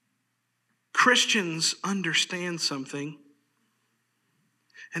 Christians understand something,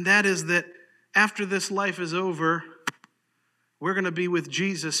 and that is that after this life is over, we're going to be with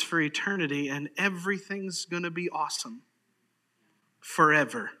Jesus for eternity, and everything's going to be awesome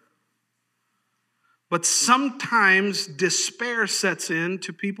forever. But sometimes despair sets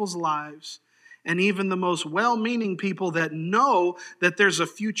into people's lives, and even the most well-meaning people that know that there's a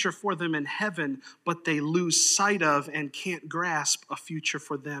future for them in heaven, but they lose sight of and can't grasp a future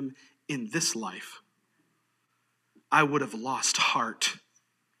for them in this life. I would have lost heart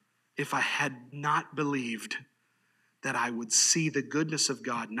if I had not believed that I would see the goodness of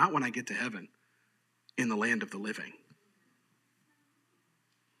God, not when I get to heaven, in the land of the living.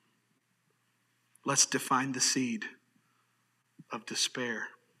 Let's define the seed of despair.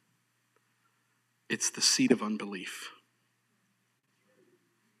 It's the seed of unbelief.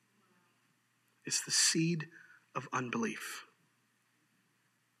 It's the seed of unbelief.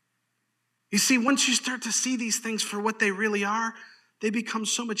 You see, once you start to see these things for what they really are, they become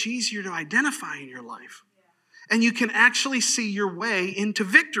so much easier to identify in your life. And you can actually see your way into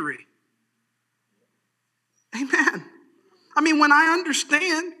victory. Amen. I mean, when I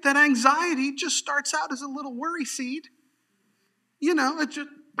understand that anxiety just starts out as a little worry seed, we'll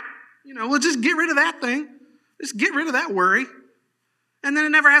just get rid of that thing. Just get rid of that worry. And then it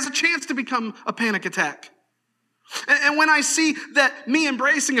never has a chance to become a panic attack. And when I see that me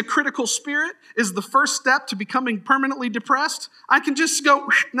embracing a critical spirit is the first step to becoming permanently depressed, I can just go,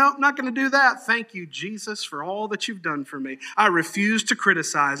 no, not going to do that. Thank you, Jesus, for all that you've done for me. I refuse to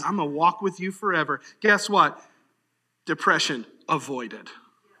criticize. I'm going to walk with you forever. Guess what? Depression avoided.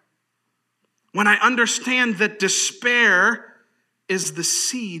 When I understand that despair is the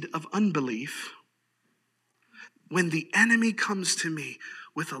seed of unbelief, when the enemy comes to me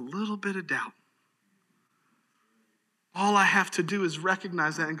with a little bit of doubt, all I have to do is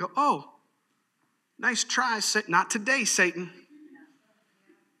recognize that and go, oh, nice try, Satan. Not today, Satan.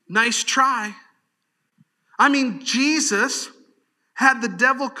 Nice try. I mean, Jesus had the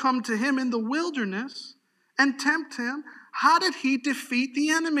devil come to him in the wilderness and tempt him. How did he defeat the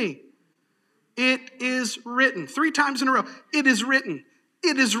enemy? It is written. 3 times in a row. It is written.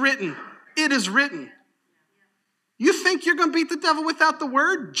 It is written. It is written. You think you're going to beat the devil without the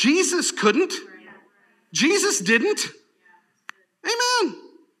word? Jesus couldn't. Jesus didn't. Amen.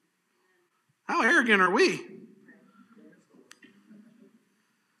 How arrogant are we?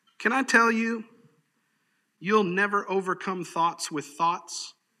 Can I tell you, you'll never overcome thoughts with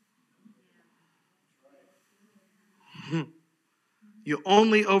thoughts. You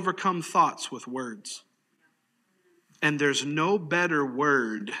only overcome thoughts with words. And there's no better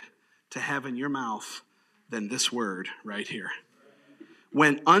word to have in your mouth than this word right here.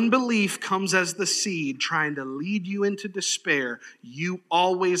 When unbelief comes as the seed trying to lead you into despair, you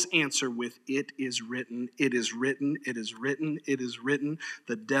always answer with, it is written, it is written, it is written, it is written.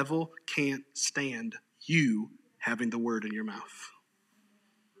 The devil can't stand you having the word in your mouth.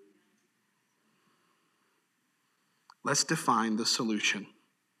 Let's define the solution.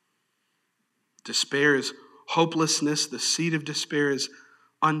 Despair is hopelessness. The seed of despair is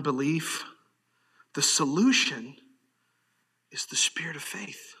unbelief. The solution is the spirit of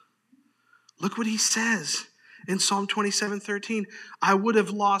faith. Look what he says in Psalm 27:13. I would have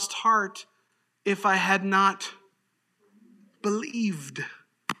lost heart if I had not believed.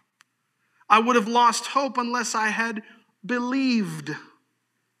 I would have lost hope unless I had believed.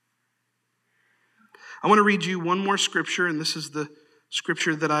 I want to read you one more scripture, and this is the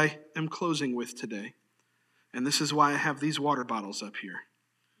scripture that I am closing with today. And this is why I have these water bottles up here.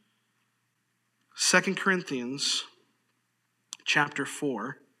 2 Corinthians chapter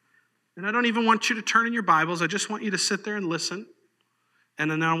 4. And I don't even want you to turn in your Bibles. I just want you to sit there and listen.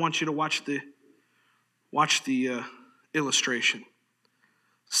 And then I want you to watch the illustration.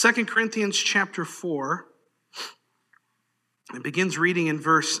 2 Corinthians chapter 4. It begins reading in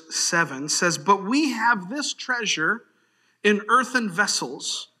verse 7. Says, but we have this treasure in earthen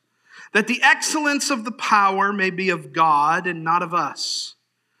vessels, that the excellence of the power may be of God and not of us.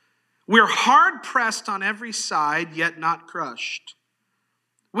 We're hard pressed on every side, yet not crushed.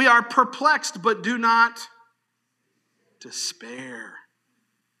 We are perplexed, but do not despair.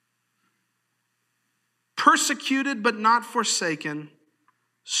 Persecuted, but not forsaken.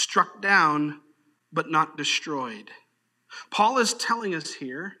 Struck down, but not destroyed. Paul is telling us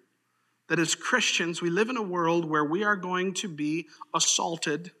here that as Christians, we live in a world where we are going to be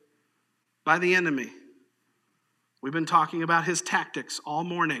assaulted by the enemy. We've been talking about his tactics all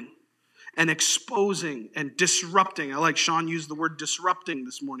morning and exposing and disrupting. I like Sean used the word disrupting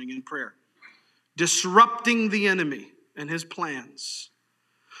this morning in prayer. Disrupting the enemy and his plans.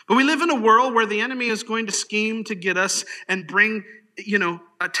 But we live in a world where the enemy is going to scheme to get us and bring,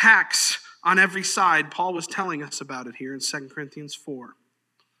 attacks on every side. Paul was telling us about it here in 2 Corinthians 4.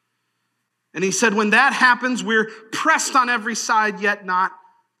 And he said, when that happens, we're pressed on every side, yet not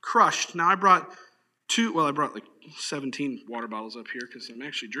crushed. Now, I brought like 17 water bottles up here because I'm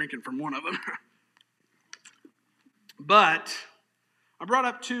actually drinking from one of them. But I brought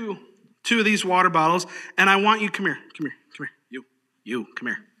up two of these water bottles, and I want you, come here. You, come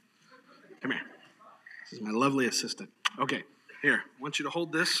here. This is my lovely assistant. Okay, here, I want you to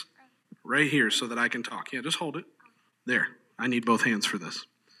hold this right here so that I can talk. Yeah, just hold it. There, I need both hands for this.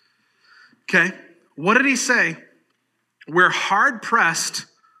 Okay, what did he say? We're hard pressed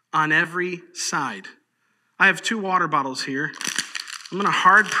on every side. I have 2 water bottles here. I'm going to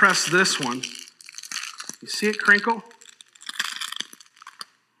hard press this one. You see it crinkle?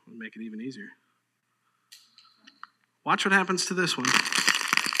 I'll make it even easier. Watch what happens to this one.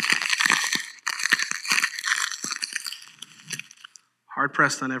 Hard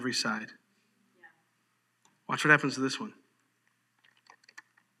pressed on every side. Watch what happens to this one.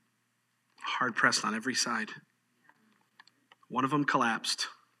 Hard pressed on every side. One of them collapsed.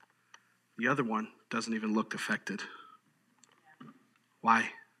 The other one doesn't even look affected. Why?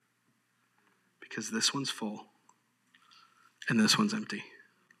 Because this one's full and this one's empty.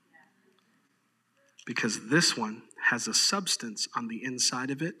 Because this one has a substance on the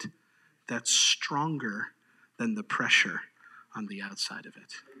inside of it that's stronger than the pressure on the outside of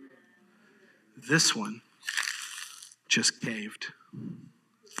it. This one just caved.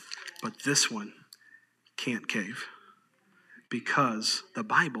 But this one can't cave. Because the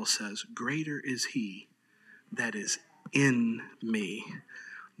Bible says, greater is he that is in me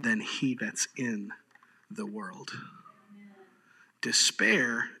than he that's in the world.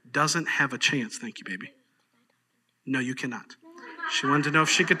 Despair doesn't have a chance. Thank you, baby. No, you cannot. She wanted to know if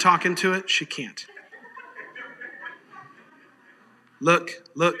she could talk into it. She can't. Look.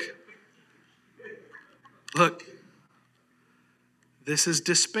 This is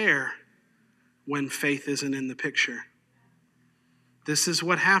despair when faith isn't in the picture. This is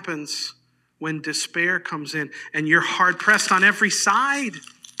what happens when despair comes in and you're hard pressed on every side.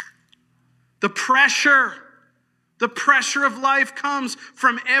 The pressure of life comes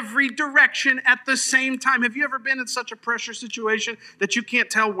from every direction at the same time. Have you ever been in such a pressure situation that you can't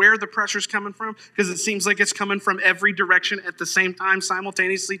tell where the pressure's coming from because it seems like it's coming from every direction at the same time,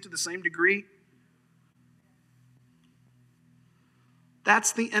 simultaneously to the same degree?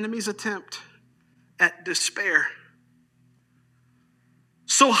 That's the enemy's attempt at despair.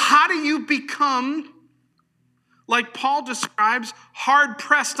 So how do you become, like Paul describes, hard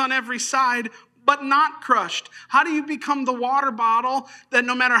pressed on every side, but not crushed? How do you become the water bottle that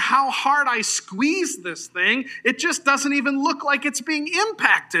no matter how hard I squeeze this thing, it just doesn't even look like it's being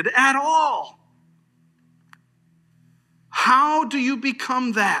impacted at all? How do you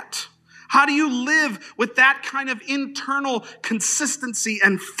become that? How do you live with that kind of internal consistency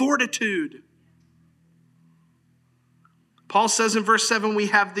and fortitude? Paul says in verse 7, we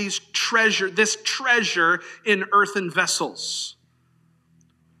have this treasure in earthen vessels.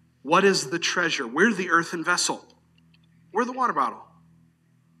 What is the treasure? We're the earthen vessel. We're the water bottle.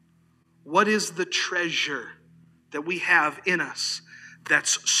 What is the treasure that we have in us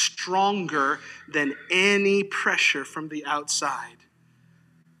that's stronger than any pressure from the outside?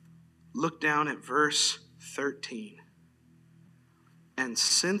 Look down at verse 13. And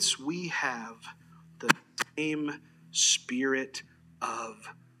since we have the same spirit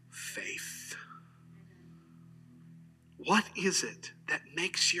of faith. What is it that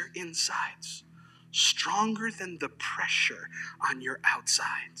makes your insides stronger than the pressure on your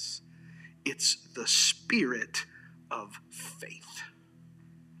outsides? It's the spirit of faith.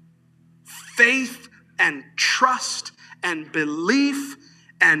 Faith and trust and belief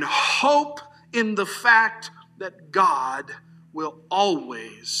and hope in the fact that God will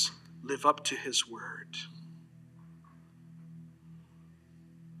always live up to his word.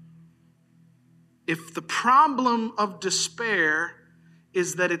 If the problem of despair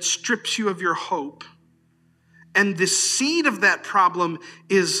is that it strips you of your hope, and the seed of that problem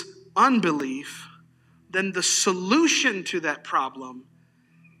is unbelief, then the solution to that problem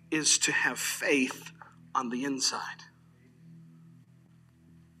is to have faith on the inside.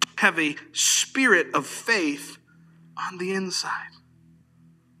 Have a spirit of faith on the inside.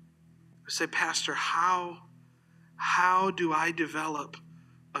 I say, Pastor, how do I develop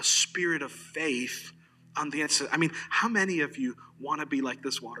a spirit of faith on the inside? I mean, how many of you want to be like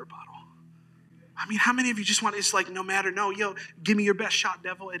this water bottle? I mean, how many of you just want, it's like, give me your best shot,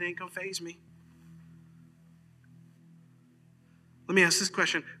 devil. It ain't going to faze me. Let me ask this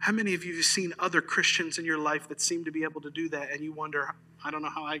question. How many of you have seen other Christians in your life that seem to be able to do that, and you wonder, I don't know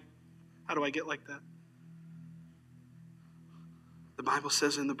how do I get like that? The Bible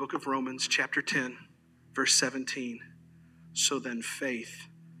says in the book of Romans, chapter 10, verse 17, so then faith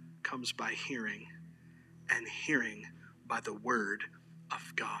comes by hearing, and hearing by the word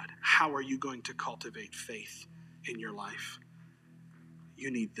of God. How are you going to cultivate faith in your life?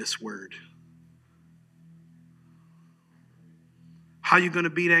 You need this word. How are you going to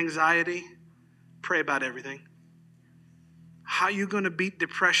beat anxiety? Pray about everything. How are you going to beat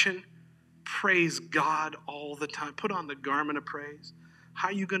depression? Praise God all the time. Put on the garment of praise. How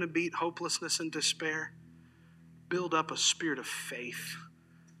are you going to beat hopelessness and despair? Build up a spirit of faith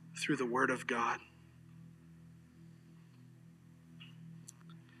through the word of God.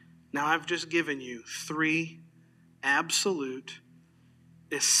 Now, I've just given you 3 absolute,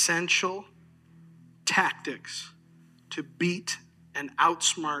 essential tactics to beat and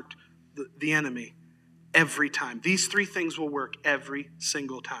outsmart the enemy every time. These 3 things will work every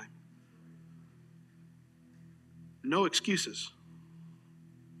single time. No excuses.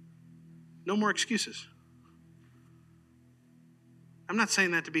 No more excuses. I'm not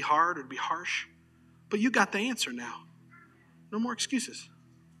saying that to be hard or to be harsh, but you got the answer now. No more excuses.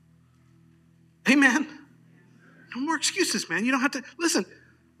 Amen. No more excuses, man. You don't have to, listen,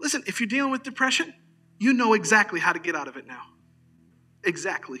 if you're dealing with depression, you know exactly how to get out of it now.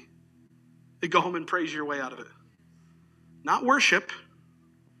 Exactly. You go home and praise your way out of it. Not worship.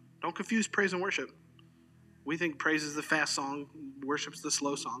 Don't confuse praise and worship. We think praise is the fast song, worship's the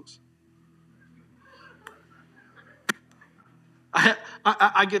slow songs.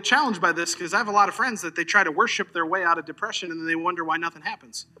 I get challenged by this because I have a lot of friends that they try to worship their way out of depression and then they wonder why nothing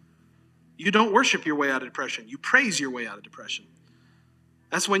happens. You don't worship your way out of depression. You praise your way out of depression.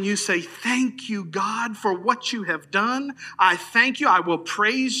 That's when you say, thank you, God, for what you have done. I thank you. I will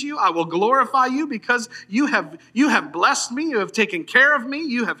praise you. I will glorify you because you have blessed me. You have taken care of me.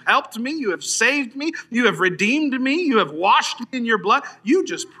 You have helped me. You have saved me. You have redeemed me. You have washed me in your blood. You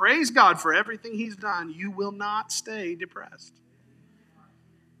just praise God for everything he's done. You will not stay depressed.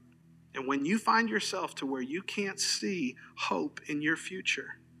 And when you find yourself to where you can't see hope in your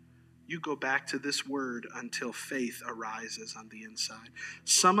future, you go back to this word until faith arises on the inside.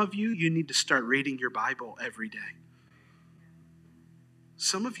 Some of you need to start reading your Bible every day.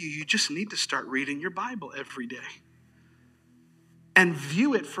 Some of you just need to start reading your Bible every day. And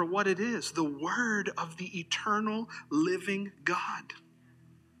view it for what it is, the word of the eternal living God.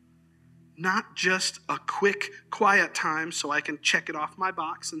 Not just a quick, quiet time so I can check it off my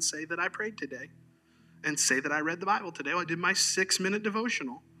box and say that I prayed today. And say that I read the Bible today. I did my 6-minute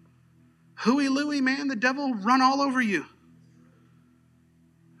devotional. Hooey Louie, man, the devil run all over you.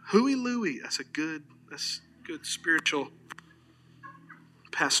 Hooey Louie, that's good spiritual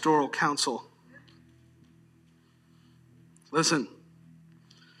pastoral counsel. Listen,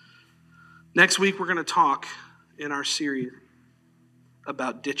 next week we're going to talk in our series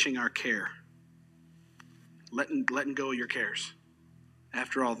about ditching our care. Letting go of your cares.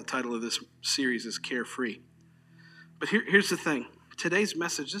 After all, the title of this series is Carefree. But here's the thing. Today's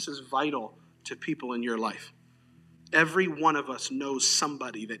message, this is vital to people in your life. Every one of us knows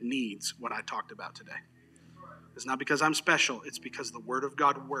somebody that needs what I talked about today. It's not because I'm special. It's because the Word of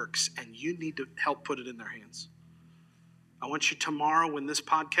God works, and you need to help put it in their hands. I want you tomorrow, when this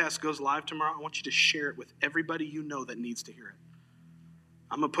podcast goes live tomorrow, I want you to share it with everybody you know that needs to hear it.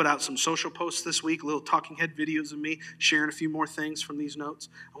 I'm going to put out some social posts this week, little talking head videos of me sharing a few more things from these notes.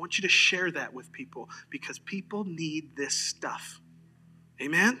 I want you to share that with people because people need this stuff.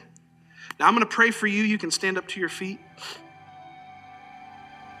 Amen? Now I'm going to pray for you. You can stand up to your feet.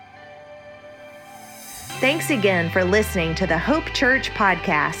 Thanks again for listening to the Hope Church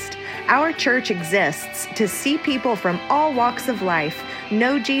podcast. Our church exists to see people from all walks of life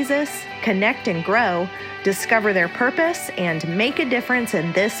know Jesus, connect and grow, discover their purpose, and make a difference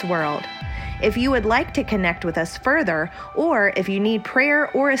in this world. If you would like to connect with us further, or if you need prayer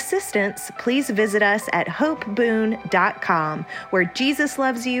or assistance, please visit us at hopeboone.com, where Jesus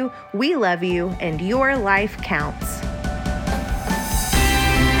loves you, we love you, and your life counts.